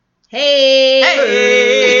Hey! Hey!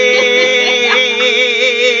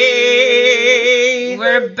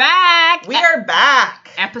 We're back! We are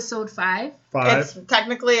back! Episode 5? It's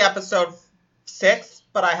technically episode 6,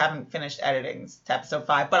 but I haven't finished editing to episode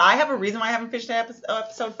 5. But I have a reason why I haven't finished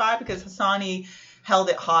episode 5, because Hassani held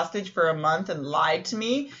it hostage for a month and lied to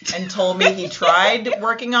me and told me he tried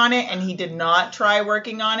working on it and he did not try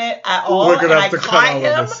working on it at all. We're gonna and have to cut all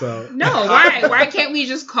of this out. No, why? Why can't we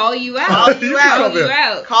just call you out? Call you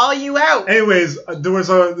out. Call you out. Anyways, there was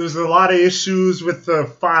a lot of issues with the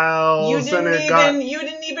files. You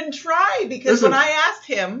didn't even try, because when I asked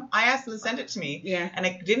him to send it to me, and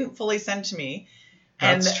it didn't fully send to me.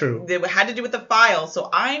 That's and true. It had to do with the file. So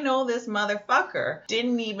I know this motherfucker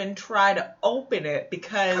didn't even try to open it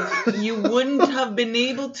because you wouldn't have been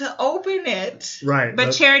able to open it. Right.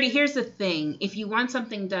 But Charity, here's the thing. If you want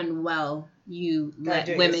something done well, you let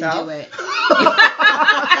women do it.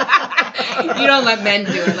 You don't let men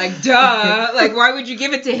do it. Like, duh. Like, why would you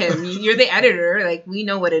give it to him? You're the editor. Like, we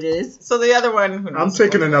know what it is. So the other one, who knows? I'm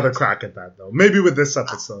taking another crack at that, though. Maybe with this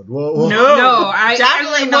episode. No,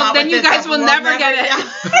 definitely not. Then you guys will never get it.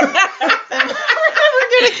 We're never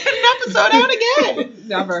going to get an episode out again.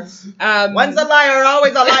 Never. Once a liar,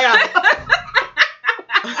 always a liar.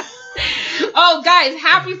 Oh, guys,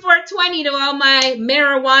 happy 420 to all my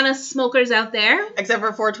marijuana smokers out there. Except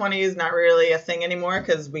for 420 is not really a thing anymore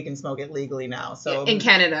because we can smoke it legally now. So in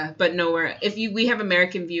Canada, but nowhere. We have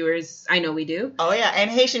American viewers, I know we do. Oh yeah,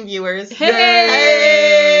 and Haitian viewers.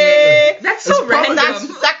 Hey! That's so random.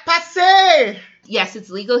 That's sac passé. Yes, it's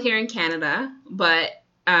legal here in Canada, but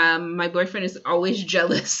my boyfriend is always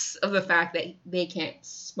jealous of the fact that they can't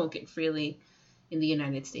smoke it freely in the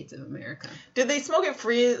United States of America. Did they smoke it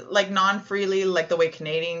free, like non-freely, like the way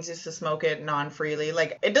Canadians used to smoke it non-freely?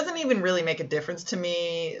 Like, it doesn't even really make a difference to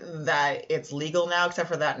me that it's legal now, except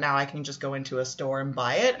for that now I can just go into a store and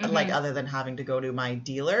buy it, like other than having to go to my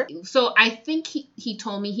dealer. So I think he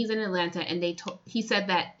told me, he's in Atlanta, and he said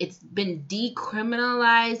that it's been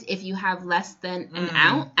decriminalized if you have less than an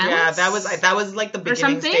ounce. Yeah, that was like the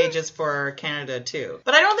beginning stages for Canada too.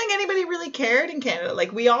 But I don't think anybody really cared in Canada.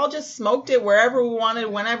 Like, we all just smoked it wherever we wanted,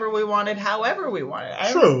 whenever we wanted, however we wanted.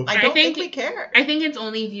 True. I don't think we care. I think it's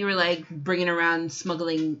only if you were like bringing around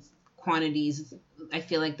smuggling quantities. I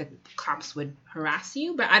feel like the cops would harass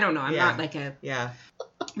you, but I don't know. I'm not like a... Yeah.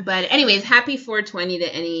 But anyways, happy 420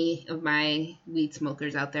 to any of my weed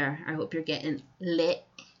smokers out there. I hope you're getting lit.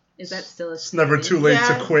 Is that still It's never too late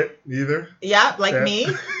to quit either. Yeah, me.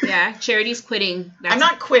 Yeah, Charity's quitting. I'm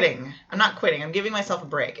not quitting. I'm giving myself a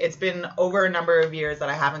break. It's been over a number of years that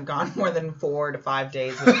I haven't gone more than 4 to 5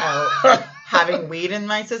 days without having weed in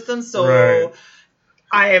my system. So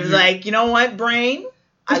I am like, you know what, brain?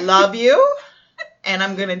 I love you. And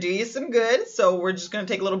I'm going to do you some good. So we're just going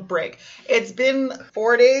to take a little break. It's been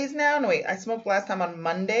 4 days now. No, wait. I smoked last time on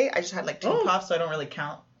Monday. I just had like 2 puffs, so I don't really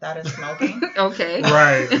count that as smoking. Okay.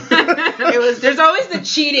 Right. There's always the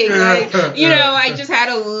cheating. Like, I just had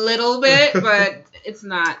a little bit, but it's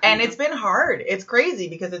not. And it's been hard. It's crazy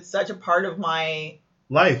because it's such a part of my...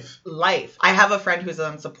 Life. I have a friend who's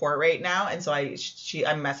on support right now, and so I'm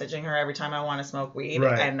messaging her every time I want to smoke weed,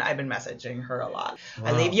 and I've been messaging her a lot. Wow.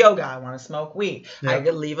 I leave yoga, I want to smoke weed. Yeah. I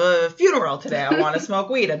could leave a funeral today, I want to smoke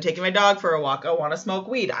weed. I'm taking my dog for a walk, I want to smoke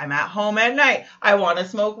weed. I'm at home at night, I want to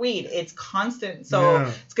smoke weed. It's constant, so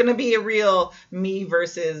it's going to be a real me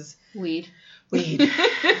versus... Weed.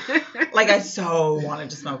 Like, I so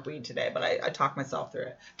wanted to smoke weed today, but I talked myself through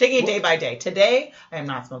it. Taking it day by day. Today, I am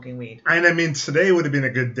not smoking weed. And I mean, today would have been a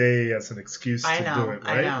good day as an excuse to do it,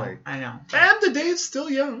 right? I know. And the day is still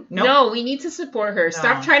young. No, we need to support her. No.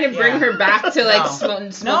 Stop trying to bring her back to like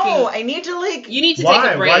smoking. No, I need to You need to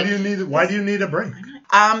take a break. Why do you need a break?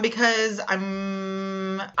 Because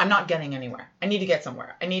I'm not getting anywhere. I need to get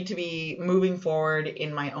somewhere. I need to be moving forward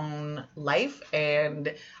in my own life,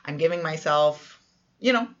 and I'm giving myself,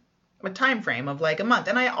 a time frame of like a month.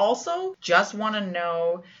 And I also just want to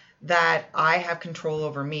know that I have control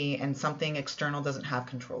over me and something external doesn't have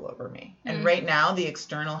control over me. And right now the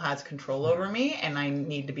external has control over me, and I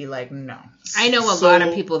need to be like, no. I know a lot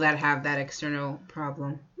of people that have that external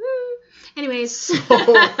problem. Anyways. So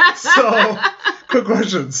quick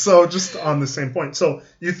question. So just on the same point. So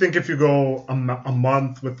you think if you go a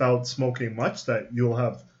month without smoking much that you'll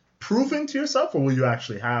have proven to yourself, or will you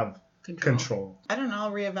actually have control? I don't know.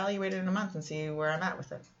 I'll reevaluate it in a month and see where I'm at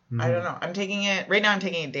with it. I don't know. I'm taking it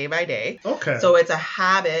day by day. Okay. So it's a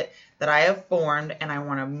habit that I have formed, and I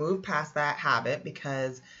want to move past that habit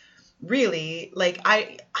because really, like,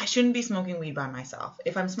 I shouldn't be smoking weed by myself.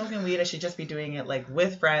 If I'm smoking weed, I should just be doing it like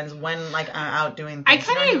with friends when like I'm out doing things. I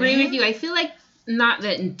kind of agree with you. I feel like not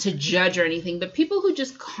that to judge or anything, but people who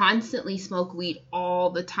just constantly smoke weed all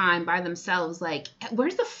the time by themselves, like,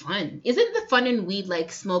 where's the fun? Isn't the fun in weed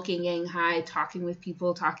like smoking, getting high, talking with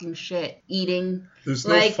people, talking shit, eating? There's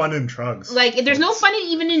no fun in drugs. Like, there's no fun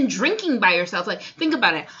even in drinking by yourself. Like, think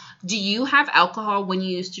about it. Do you have alcohol when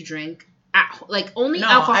you used to drink? Only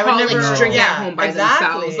alcoholics drink at home by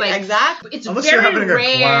themselves. Like, exactly. It's unless very you're having rare.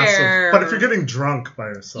 A glass of, but if you're getting drunk by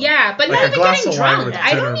yourself. Yeah, but like not even getting drunk.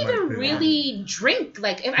 I don't might even be really drink.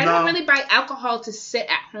 Like, I don't really buy alcohol to sit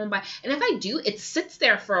at home by. And if I do, it sits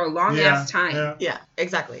there for a long ass time. Yeah,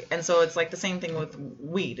 exactly. And so it's like the same thing with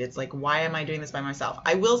weed. It's like, why am I doing this by myself?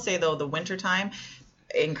 I will say, though, the wintertime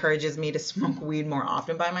encourages me to smoke weed more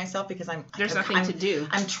often by myself because there's nothing to do.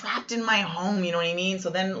 I'm trapped in my home, you know what I mean? So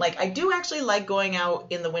then, like, I do actually like going out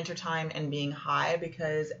in the wintertime and being high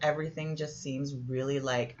because everything just seems really,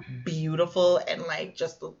 like, beautiful and, like,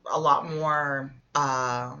 just a lot more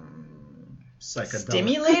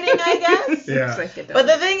stimulating, I guess. Yeah. But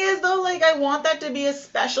the thing is, though, like, I want that to be a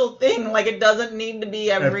special thing. Like, it doesn't need to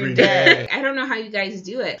be every day. I don't know how you guys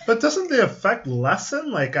do it. But doesn't the effect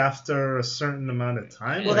lessen, like, after a certain amount of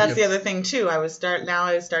time? Well, that's the other thing, too. I was starting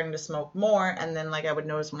to smoke more, and then, like, I would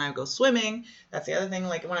notice when I would go swimming. That's the other thing,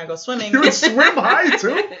 like, when I go swimming. You would swim high,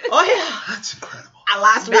 too? Oh, yeah. That's incredible.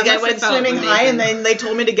 Last week I went swimming high, and then they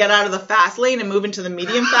told me to get out of the fast lane and move into the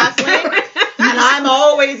medium fast lane. And I'm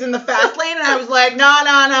always in the fast lane, and I was like, no.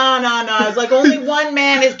 I was like, only one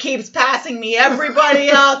man keeps passing me. Everybody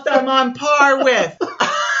else I'm on par with.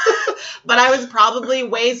 But I was probably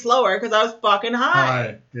way slower because I was fucking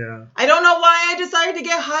high. Yeah. I don't know why I decided to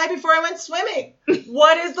get high before I went swimming.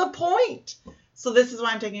 What is the point? So this is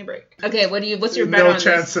why I'm taking a break. Okay, what's your bet on this?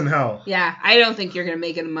 No chance in hell. Yeah, I don't think you're going to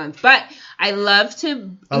make it a month. But I love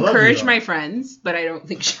to encourage my friends, but I don't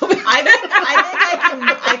think she'll be. I think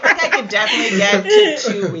I could definitely get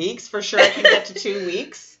to 2 weeks. For sure I can get to 2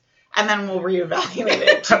 weeks. And then we'll reevaluate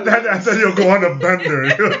it. And then you'll go on a bender.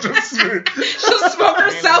 She'll smoke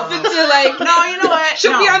herself into, like... No, you know what?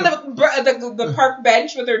 She'll be on the park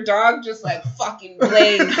bench with her dog just, like, fucking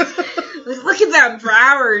blaze. Look at them for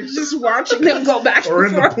hours, just watching them go back and forth. Or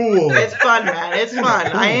in the pool. It's fun, man. It's fun.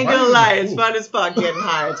 I ain't gonna lie. It's fun as fuck getting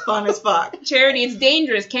high. It's fun as fuck. Charity, it's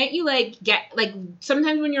dangerous. Can't you, like,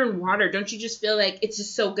 sometimes when you're in water, don't you just feel like it's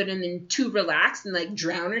just so good and then too relaxed and, like,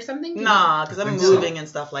 drown or something? Nah, because I'm moving and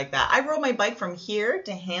stuff like that. I rode my bike from here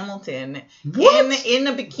to Hamilton in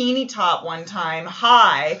a bikini top one time,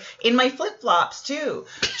 high, in my flip-flops, too.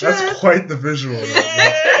 That's quite the visual. Imagine,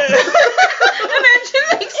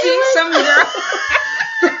 like, seeing some girl.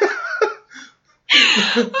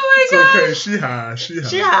 Oh my god. Okay, she high. She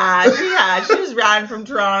was riding from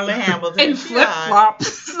Toronto to Hamilton. In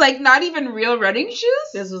flip-flops. Like, not even real running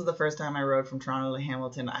shoes? This was the first time I rode from Toronto to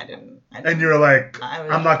Hamilton. I didn't and you were like,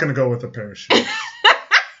 I'm not going to go with a pair of shoes.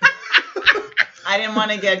 I didn't want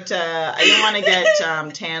to get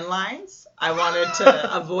tan lines. I wanted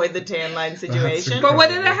to avoid the tan line situation. But what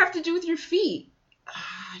did that have to do with your feet?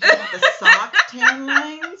 The sock tan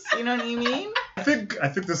lines, you know what I mean? I think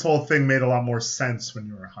this whole thing made a lot more sense when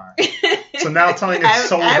you were high. So now telling it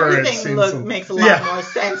sober, everything makes a lot more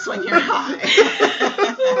sense when you're high.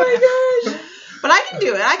 Oh my gosh! But I can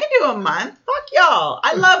do it. I can do a month. Fuck y'all.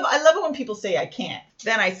 I love it when people say I can't.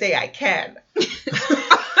 Then I say I can.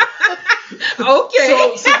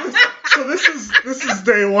 Okay. So this is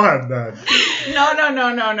day one then. No.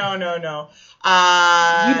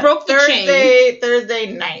 You broke the chain.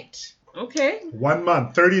 Thursday night. Okay. 1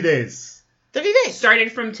 month, 30 days. 30 days.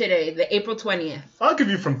 Started from today, the April 20th. I'll give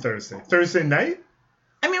you from Thursday. Thursday night?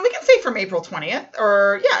 I mean, we can say from April 20th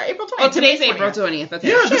or April 20th. Oh, today's April 20th. Okay.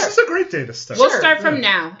 Yeah, this is a great day to start. We'll start from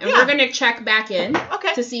now, and we're going to check back in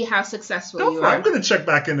to see how successful you are. I'm going to check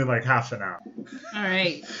back in like half an hour.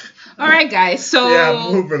 All right, guys.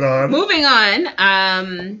 So moving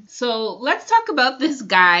on. So let's talk about this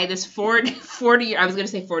guy, this 40 I was going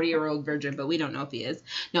to say 40-year-old virgin, but we don't know if he is.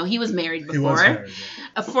 No, he was married before. He was married,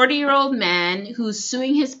 A 40-year-old man who's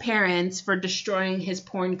suing his parents for destroying his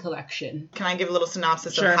porn collection. Can I give a little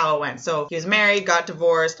synopsis of how it went? So he was married, got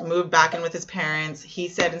divorced, moved back in with his parents. He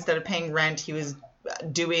said instead of paying rent, he was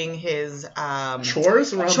doing his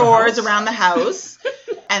chores around the house.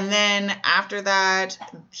 And then after that,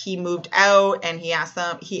 he moved out and he asked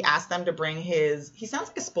them to bring he sounds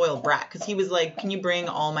like a spoiled brat because he was like, can you bring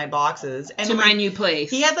all my boxes to my new place?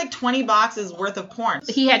 He had like 20 boxes worth of porn.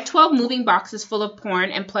 He had 12 moving boxes full of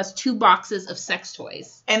porn and plus 2 boxes of sex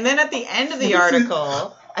toys. And then at the end of the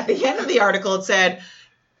article, it said,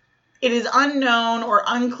 it is unknown or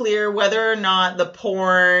unclear whether or not the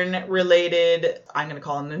porn related, I'm going to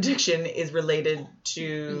call it an addiction, is related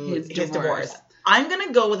to his divorce. I'm going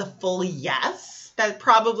to go with a full yes. That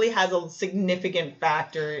probably has a significant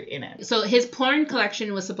factor in it. So his porn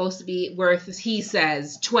collection was supposed to be worth, he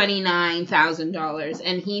says, $29,000,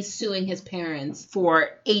 and he's suing his parents for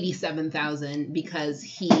 $87,000 because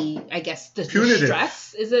he, I guess, the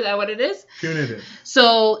stress. Is that what it is? Punitive.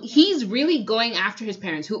 So he's really going after his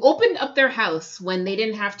parents, who opened up their house when they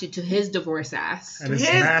didn't have to his divorce ass. And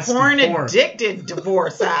his porn addicted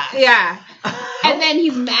divorce ass. Yeah. And then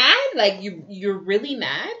he's mad? Like, you're really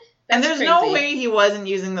mad? And there's no way he wasn't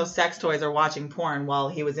using those sex toys or watching porn while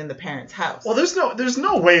he was in the parents' house. Well, there's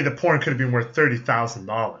no way the porn could have been worth $30,000,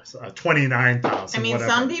 $29,000. I mean, whatever.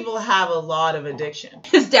 Some people have a lot of addiction.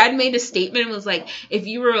 His dad made a statement and was like, if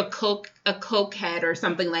you were a coke head or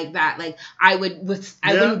something like that, like I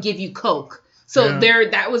wouldn't give you coke. So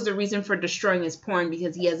that was the reason for destroying his porn,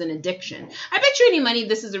 because he has an addiction. I bet you any money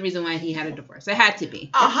this is the reason why he had a divorce. It had to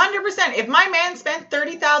be. 100%. If my man spent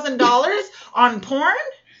 $30,000 on porn,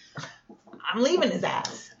 I'm leaving his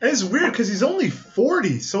ass. And it's weird because he's only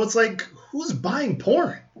 40, so it's like, who's buying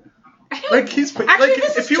porn? Like he's actually, like,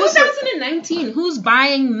 this is 2019. Who's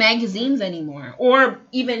buying magazines anymore, or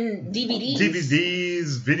even DVDs?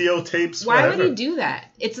 DVDs, videotapes. Why whatever. would he do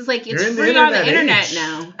that? It's just like it's free on the internet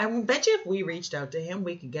now. I bet you if we reached out to him,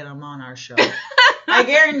 we could get him on our show. I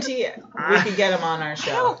guarantee it. We could get him on our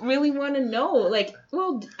show. I don't really want to know. Like,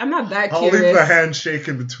 well, I'm not that I'll curious. leave the handshake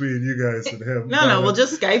in between you guys and him. No, we'll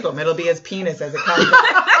just Skype him. It'll be his penis as it comes.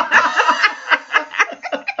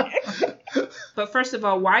 But first of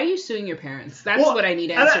all, why are you suing your parents? That's what I need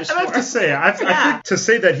answers for. I have to say, I think to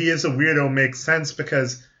say that he is a weirdo makes sense,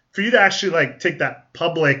 because for you to actually like take that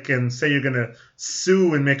public and say you're gonna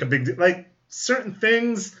sue and make a big deal, like certain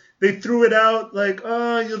things, they threw it out like,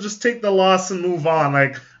 oh, you'll just take the loss and move on.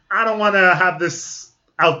 Like, I don't want to have this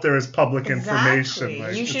out there as public information.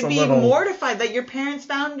 Like, you should be mortified that your parents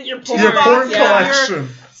found your porn collection. Your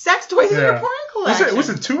sex toys in your porn collection. Was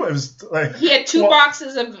it two? It was like he had 2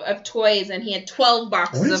 boxes of toys, and he had 12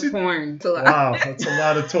 boxes of porn. Wow, that's a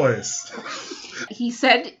lot of toys. He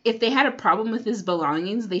said if they had a problem with his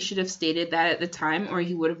belongings, they should have stated that at the time, or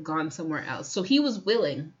he would have gone somewhere else. So he was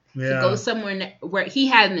willing to go somewhere where he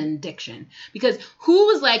had an addiction. Because who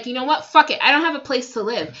was like, you know what? Fuck it. I don't have a place to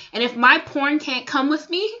live. And if my porn can't come with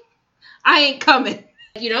me, I ain't coming.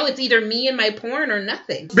 You know, it's either me and my porn or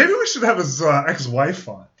nothing. Maybe we should have his ex-wife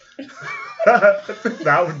on. I think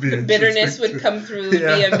that would be interesting. Bitterness would come through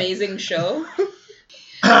the amazing show.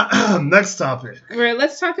 Next topic.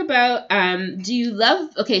 Let's talk about, do you love,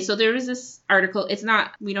 okay, so there was this article, it's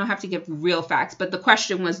not, we don't have to give real facts, but the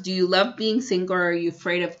question was, do you love being single, or are you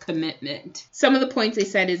afraid of commitment? Some of the points they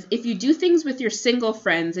said is, if you do things with your single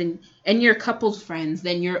friends and your couples friends,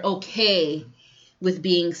 then you're okay with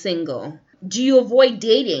being single. Do you avoid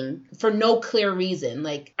dating for no clear reason?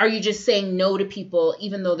 Like, are you just saying no to people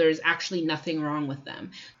even though there's actually nothing wrong with them?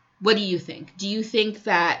 What do you think? Do you think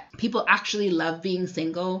that people actually love being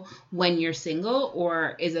single when you're single,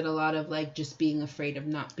 or is it a lot of like just being afraid of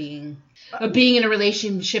not being, of being in a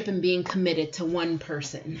relationship and being committed to one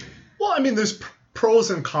person? Well, I mean, there's pros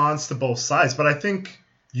and cons to both sides, but I think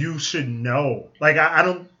you should know. Like, I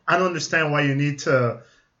don't understand why you need to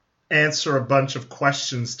answer a bunch of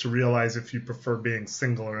questions to realize if you prefer being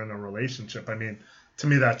single or in a relationship. I mean, to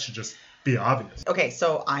me, that should just be obvious. Okay,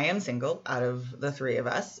 so I am single out of the 3 of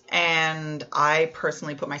us, and I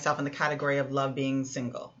personally put myself in the category of love being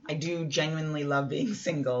single. I do genuinely love being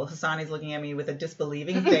single. Hassani's looking at me with a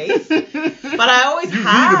disbelieving face, but I always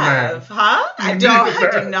have. Huh? I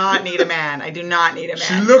do not need a man. I do not need a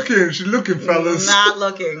man. She's looking, fellas. Not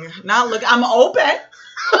looking. I'm open,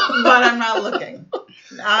 but I'm not looking.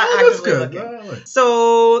 That's good. Looking.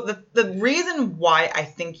 So the reason why I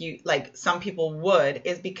think some people would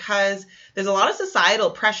is because there's a lot of societal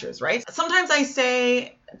pressures, right? Sometimes I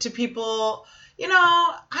say to people, I'm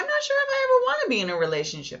not sure if I ever want to be in a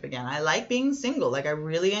relationship again. I like being single. Like, I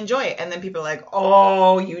really enjoy it. And then people are like,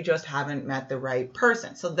 oh, you just haven't met the right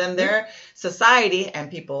person. So then their society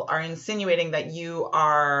and people are insinuating that you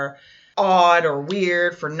are odd or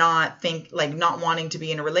weird for not wanting to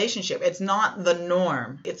be in a relationship. It's not the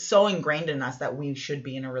norm. It's so ingrained in us that we should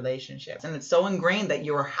be in a relationship. And it's so ingrained that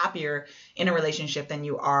you are happier in a relationship than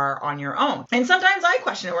you are on your own. And sometimes I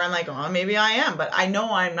question it where I'm like, oh, maybe I am, but I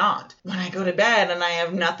know I'm not. When I go to bed and I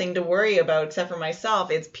have nothing to worry about except for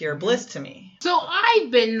myself, it's pure bliss to me. So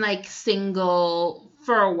I've been single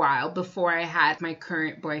for a while before I had my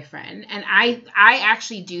current boyfriend. And I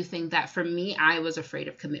actually do think that for me, I was afraid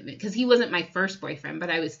of commitment because he wasn't my first boyfriend, but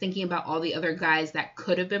I was thinking about all the other guys that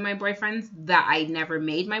could have been my boyfriends that I never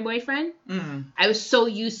made my boyfriend. Mm. I was so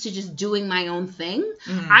used to just doing my own thing.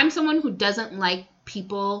 Mm. I'm someone who doesn't like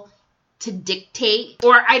people to dictate,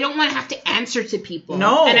 or I don't want to have to answer to people.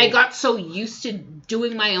 No. And I got so used to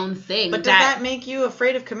doing my own thing. But does that make you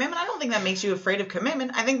afraid of commitment? I don't think that makes you afraid of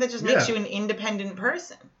commitment. I think that just makes you an independent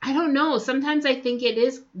person. I don't know. Sometimes I think it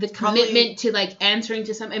is the commitment to like answering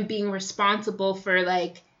to some and being responsible for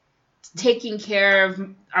like taking care of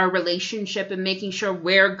our relationship and making sure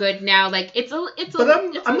we're good now. Like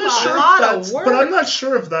I'm not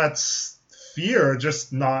sure if that's fear,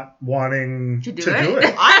 just not wanting to do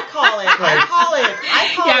it. I call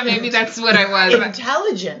it. Maybe that's what I was.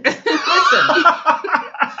 Intelligent. Listen.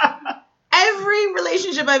 Every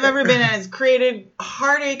relationship I've ever been in has created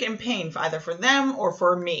heartache and pain, either for them or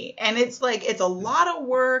for me. And it's like, it's a lot of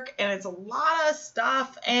work and it's a lot of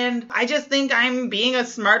stuff. And I just think I'm being a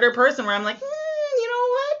smarter person where I'm like, you know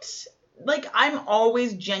what? Like, I'm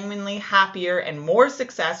always genuinely happier and more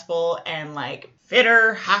successful and like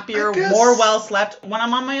fitter, happier, more well slept when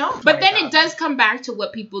I'm on my own. But then it does come back to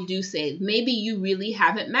what people do say. Maybe you really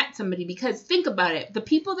haven't met somebody, because think about it. The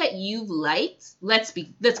people that you've liked, let's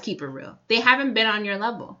keep it real. They haven't been on your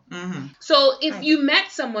level. Mm-hmm. So if you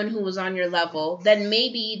met someone who was on your level, then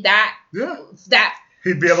maybe that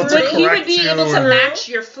he'd be able to correct he would be you able to match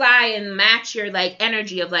your fly and match your like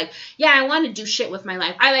energy of like, yeah, I want to do shit with my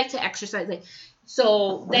life. I like to exercise. Like,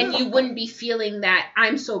 so then you wouldn't be feeling that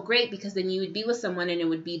I'm so great, because then you would be with someone and it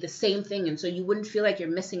would be the same thing. And so you wouldn't feel like you're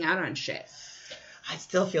missing out on shit. I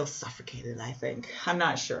still feel suffocated, I think. I'm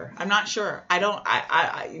not sure.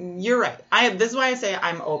 You're right. This is why I say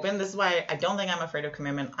I'm open. This is why I don't think I'm afraid of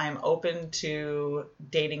commitment. I'm open to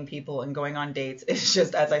dating people and going on dates. It's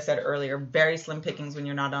just, as I said earlier, very slim pickings when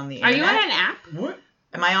you're not on the internet. Are you on an app? What?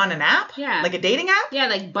 Am I on an app? Yeah. Like a dating app? Yeah,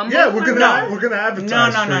 like Bumble? Yeah, we're gonna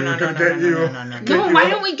advertise. No. Why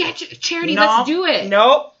don't we get you, Charity? Let's do it.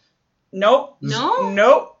 Nope. No?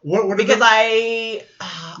 What because I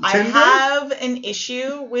have an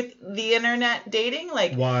issue with the internet dating.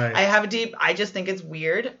 Like, why? I just think it's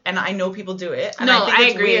weird, and I know people do it. And no, I think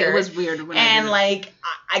it's agree. Weird. It was weird. And like,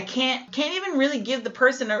 I can't even really give the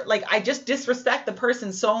person, like, I just disrespect the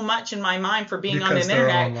person so much in my mind for being on the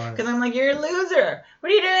internet, because I'm like, you're a loser.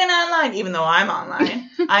 What are you doing online? Even though I'm online,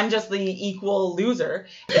 I'm just the equal loser.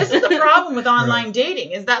 This is the problem with online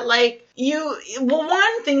dating, is that like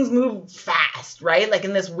things move fast, right? Like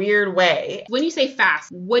in this weird way. When you say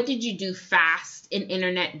fast, what did you do fast in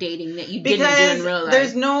internet dating that you didn't do in real life?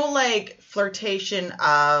 There's no like flirtation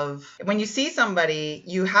of, when you see somebody,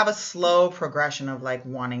 you have a slow progression of like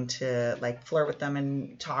wanting to like flirt with them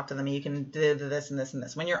and talk to them. You can do this and this and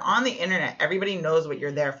this. When you're on the internet, everybody knows what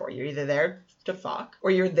you're there for. You're either there to fuck,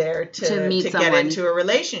 or you're there to get into a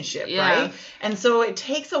relationship, right? And so it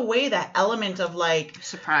takes away that element of like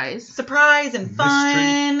surprise and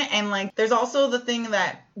fun. Mystery. And like there's also the thing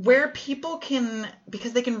that where people can,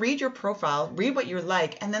 because they can read your profile, read what you're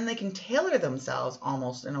like, and then they can tailor themselves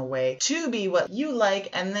almost in a way to be what you like.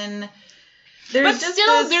 And then there's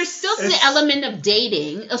still the element of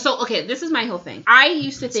dating. So, okay, this is my whole thing. I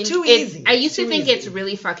used to think it's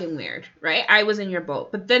really fucking weird, right? I was in your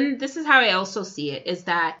boat. But then this is how I also see it, is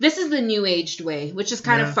that this is the new aged way, which is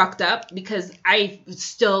kind of fucked up, because I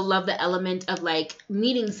still love the element of like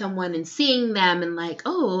meeting someone and seeing them and like,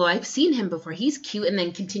 oh, I've seen him before. He's cute. And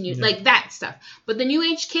then continue like that stuff. But the new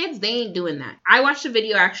age kids, they ain't doing that. I watched a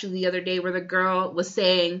video actually the other day where the girl was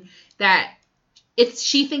saying that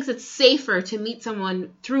she thinks it's safer to meet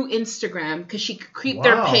someone through Instagram, because she could creep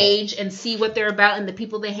their page and see what they're about and the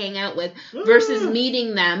people they hang out with, versus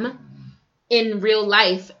meeting them in real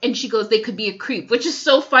life. And she goes, they could be a creep, which is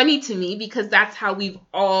so funny to me, because that's how we've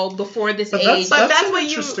all before this age. That's an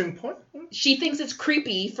interesting point. She thinks it's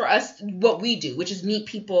creepy for us what we do, which is meet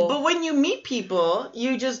people. But when you meet people,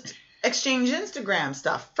 you just exchange Instagram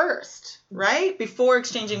stuff first, right? Before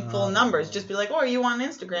exchanging full numbers. Just be like, oh, are you on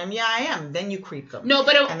Instagram? Yeah, I am. Then you creep them. No,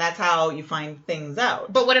 but and that's how you find things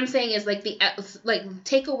out. But what I'm saying is like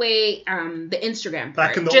take away the Instagram part.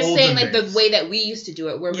 Back in the just olden saying like days. the way that we used to do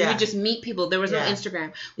it, where we would just meet people. There was no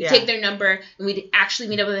Instagram. We'd take their number and we'd actually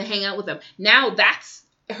meet up and hang out with them. Now that's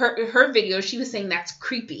her video. She was saying that's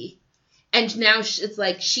creepy. And now it's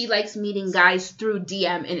like she likes meeting guys through DM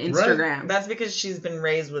and Instagram. Right. That's because she's been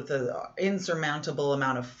raised with an insurmountable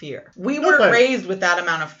amount of fear. We weren't raised with that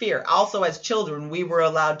amount of fear. Also, as children, we were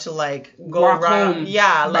allowed to like go walk around.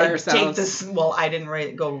 Home like ourselves. Take this. Well, I didn't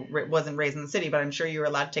wasn't raised in the city, but I'm sure you were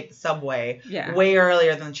allowed to take the subway way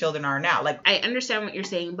earlier than children are now. Like, I understand what you're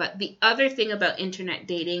saying, but the other thing about internet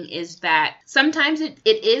dating is that sometimes it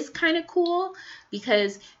is kind of cool.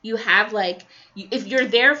 because you have like, if you're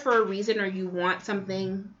there for a reason or you want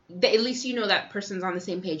something, at least you know that person's on the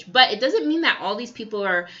same page. But it doesn't mean that all these people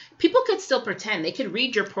could still pretend. They could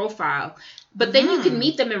read your profile, but then you can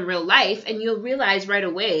meet them in real life and you'll realize right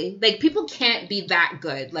away, like, people can't be that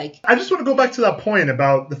good. Like, I just want to go back to that point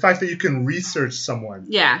about the fact that you can research someone.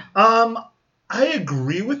 Yeah. I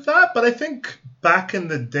agree with that, but I think back in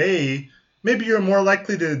the day, maybe you're more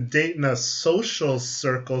likely to date in a social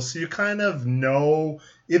circle, so you kind of know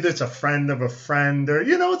either it's a friend of a friend or,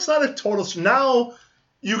 it's not a total... Now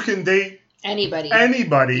you can date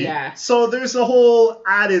anybody. Yeah. So there's a whole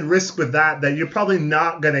added risk with that you're probably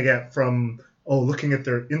not going to get from, looking at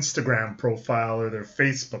their Instagram profile or their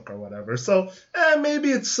Facebook or whatever. So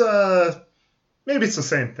maybe it's the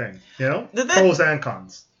same thing, pros and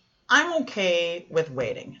cons. I'm okay with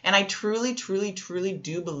waiting. And I truly, truly, truly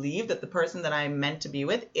do believe that the person that I'm meant to be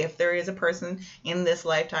with, if there is a person in this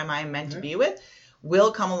lifetime I am meant to be with,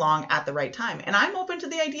 will come along at the right time. And I'm open to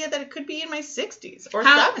the idea that it could be in my 60s or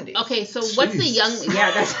 70s. Okay, so what's the young...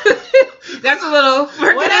 Yeah, that's a little...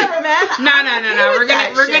 Whatever, man. No. We're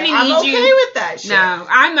gonna need you... I'm okay with that shit. No,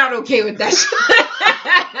 I'm not okay with that shit.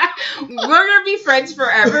 We're gonna be friends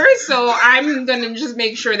forever, so I'm gonna just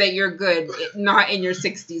make sure that you're good, not in your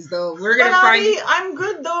 60s though. We're gonna I'm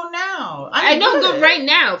good though now. I know good right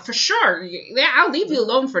now for sure. Yeah, I'll leave you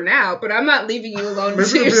alone for now, but I'm not leaving you alone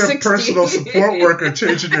until you're 60. Maybe a personal support worker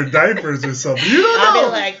changing your diapers or something. You don't know. I'll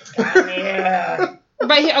be like, come here.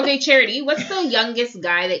 But okay, Charity, what's the youngest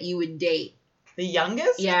guy that you would date? The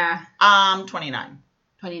youngest? Yeah. 29.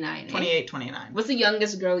 29. 28, 29. What's the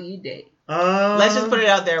youngest girl you date? Let's just put it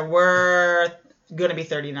out there. We're going to be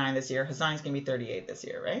 39 this year. Hassan's going to be 38 this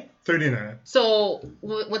year, right? 39. So,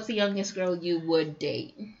 what's the youngest girl you would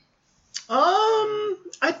date? Late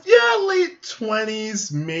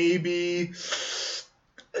 20s, maybe.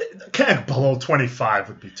 Can't below 25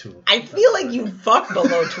 would be too. I feel like you fuck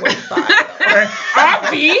below 25.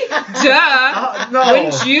 Abby, duh. No.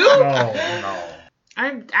 Wouldn't you? No.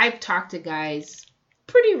 I've talked to guys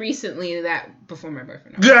pretty recently that before my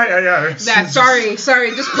boyfriend. Yeah. Sorry,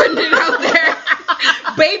 just putting it out there.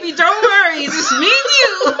 Baby, don't worry, it's just me and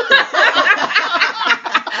you.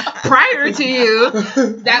 Prior to you,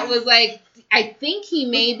 that was like, I think he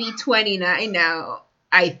may be 29 now.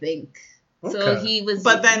 I think. Okay. So he was.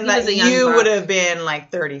 But then you would have been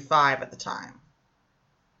like 35 at the time.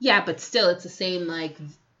 Yeah, but still, it's the same like.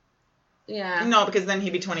 Yeah. No, because then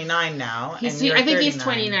he'd be 29 now. I think he's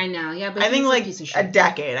 29 now. Yeah, but I think like a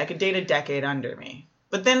decade. I could date a decade under me.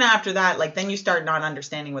 But then after that, like, then you start not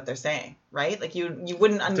understanding what they're saying, right? Like, you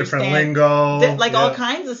wouldn't understand. Different lingo. All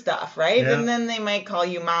kinds of stuff, right? Yeah. And then they might call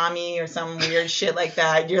you mommy or some weird shit like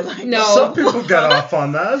that. You're like, no. Some people get off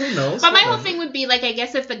on that. Who knows? But my whole thing would be, like, I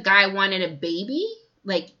guess if the guy wanted a baby,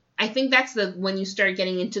 like, I think that's when you start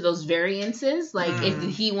getting into those variances. Like,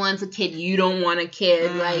 if he wants a kid, you don't want a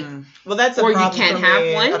kid. Like, well, that's a or problem you can't for have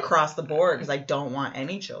me one across the board because I don't want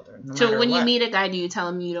any children. No so when you meet a guy, do you tell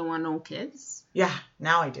him you don't want no kids? Yeah,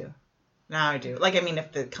 now I do. Like, I mean,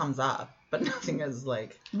 if it comes up, but nothing is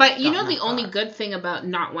like. But you know, the only good thing about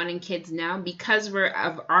not wanting kids now, because we're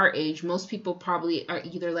of our age, most people probably are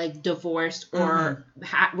either like divorced or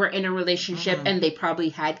were in a relationship and they probably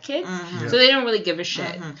had kids. So they don't really give a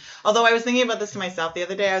shit. Although I was thinking about this to myself the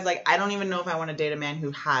other day. I was like, I don't even know if I want to date a man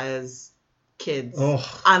who has kids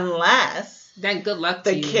unless. Then good luck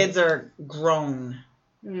to you. The kids are grown.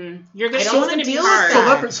 You're going to deal with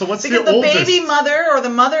that. So what's because the oldest? Baby mother or the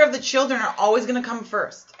mother of the children are always going to come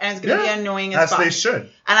first, and it's going to be annoying as fuck. As they should.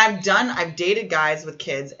 And I've dated guys with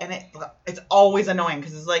kids, and it's always annoying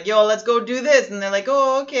because it's like, yo, let's go do this, and they're like,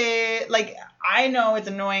 oh, okay. Like, I know it's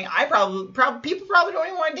annoying. People probably don't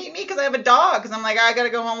even want to date me because I have a dog. Because I'm like, I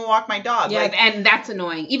gotta go home and walk my dog. Yeah, like, and that's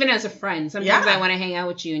annoying. Even as a friend, sometimes I want to hang out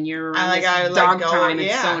with you, and you're around dog time.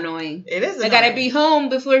 It's so annoying. It is. I gotta be home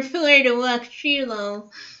before Fleur to walk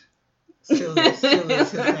Shiloh. Sulu's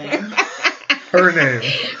his name. Her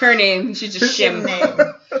name. She's just Shim.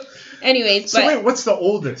 Anyways, so wait, what's the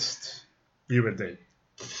oldest you would date?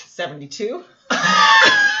 72.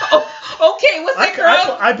 Okay, what's that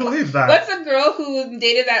girl? I believe that. What's the girl who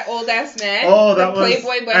dated that old ass man? Oh, that was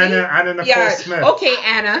Playboy bunny? Anna Nicole Smith. Okay,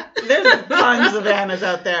 Anna. There's tons of Annas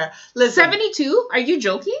out there. Listen. 72? Are you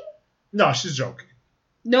joking? No, she's joking.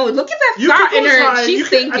 No, look at that thought in her. She's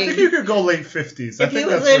thinking. I think you could go late 50s.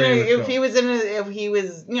 If he was,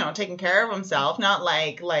 taking care of himself, not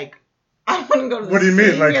like I wouldn't go to the What do you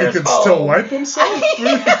mean? Like he could still wipe himself?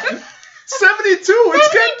 72.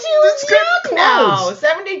 It's getting close. No,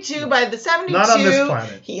 72 by the 72. Not on this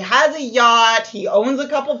planet. He has a yacht. He owns a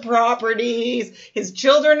couple properties. His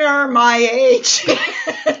children are my age.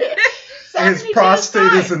 72 his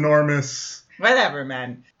prostate is enormous. Whatever,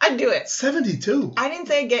 man. I'd do it. 72. I didn't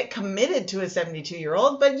say get committed to a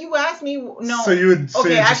 72-year-old, but you asked me. No. So you would.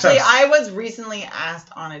 Okay, actually, I was recently asked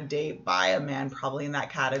on a date by a man probably in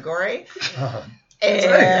that category.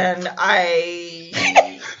 And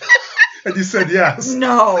And you said yes.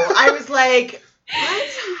 No. I was like,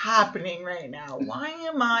 what's happening right now? Why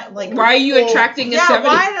am I like? Why are you attracting a 70?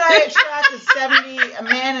 Why did I attract a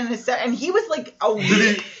man in a 70? And he was like a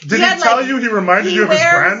weird. Did he tell you he reminded you of his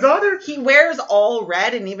granddaughter? He wears all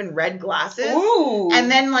red and even red glasses. Ooh,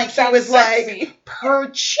 and then like he was sexy. Like,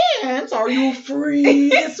 perchance, are you free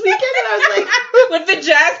this weekend? And I was like, with the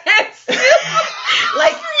jazz hands.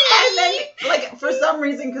 Like, and then like for some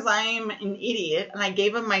reason, because I am an idiot, and I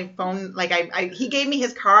gave him my phone. Like he gave me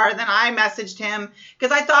his card. Then I messaged him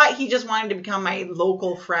because I thought he just wanted to become my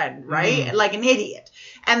local friend, right? Like an idiot.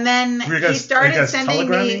 And then he started sending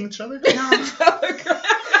me each other. No.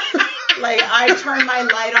 Like I turned my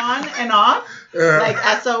light on and off, like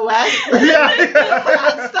SOS,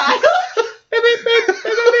 that style.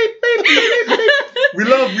 We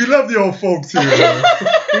love the old folks here.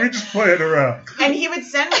 We just playing around. And he would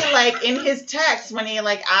send me like in his text when he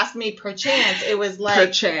like asked me perchance, it was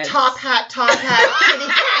like top hat,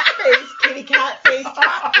 kitty cat face,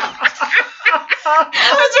 top hat. I'm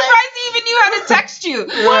surprised he even knew how to text you.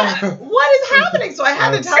 What is happening? So I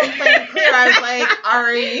had to tell him plain and clear. I was like,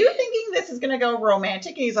 are you thinking this is going to go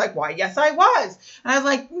romantic? And he's like, why, yes, I was. And I was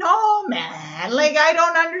like, no, man. Like, I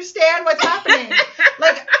don't understand what's happening.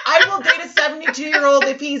 Like, I will date a 72-year-old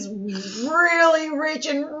if he's really rich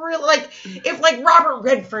and really, like, if, like, Robert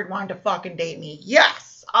Redford wanted to fucking date me. Yes.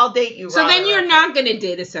 I'll date you, So Robert then you're Redford. not going to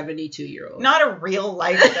date a 72-year-old. Not a real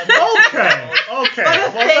life 72-year-old. Okay. But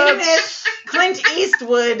a famous Clint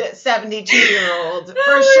Eastwood 72-year-old.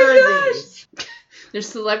 For sure these. There's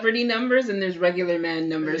celebrity numbers and there's regular man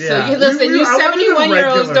numbers. Yeah. So listen, you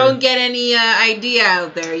 71-year-olds regular. don't get any idea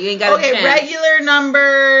out there. You ain't got a chance. Regular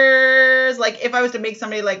numbers. Like if I was to make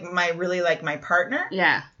somebody like my partner.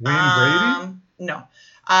 Yeah. Wayne Brady? No.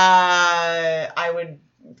 I would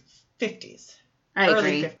 50s. I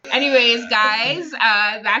agree. Anyways, guys,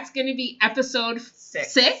 that's going to be episode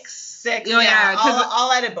 6. Oh, yeah.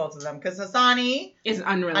 I'll edit both of them because Hassani is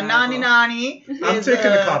unreliable. Anani. I'm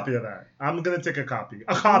taking a copy of that. I'm going to take a copy.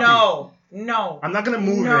 A copy. No. I'm not going to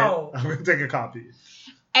move it. I'm going to take a copy.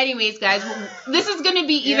 Anyways, guys, this is going to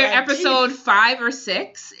be either episode 5 or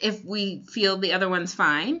 6 if we feel the other one's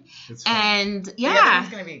fine. And the other one's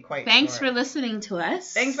going to be quite thanks short. for listening to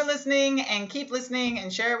us. Thanks for listening and keep listening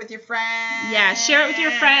and share it with your friends. Yeah, share it with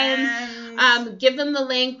your friends. Give them the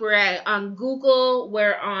link. We're on Google.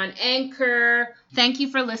 We're on Anchor. Thank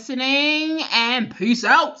you for listening and peace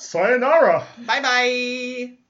out. Sayonara. Bye-bye.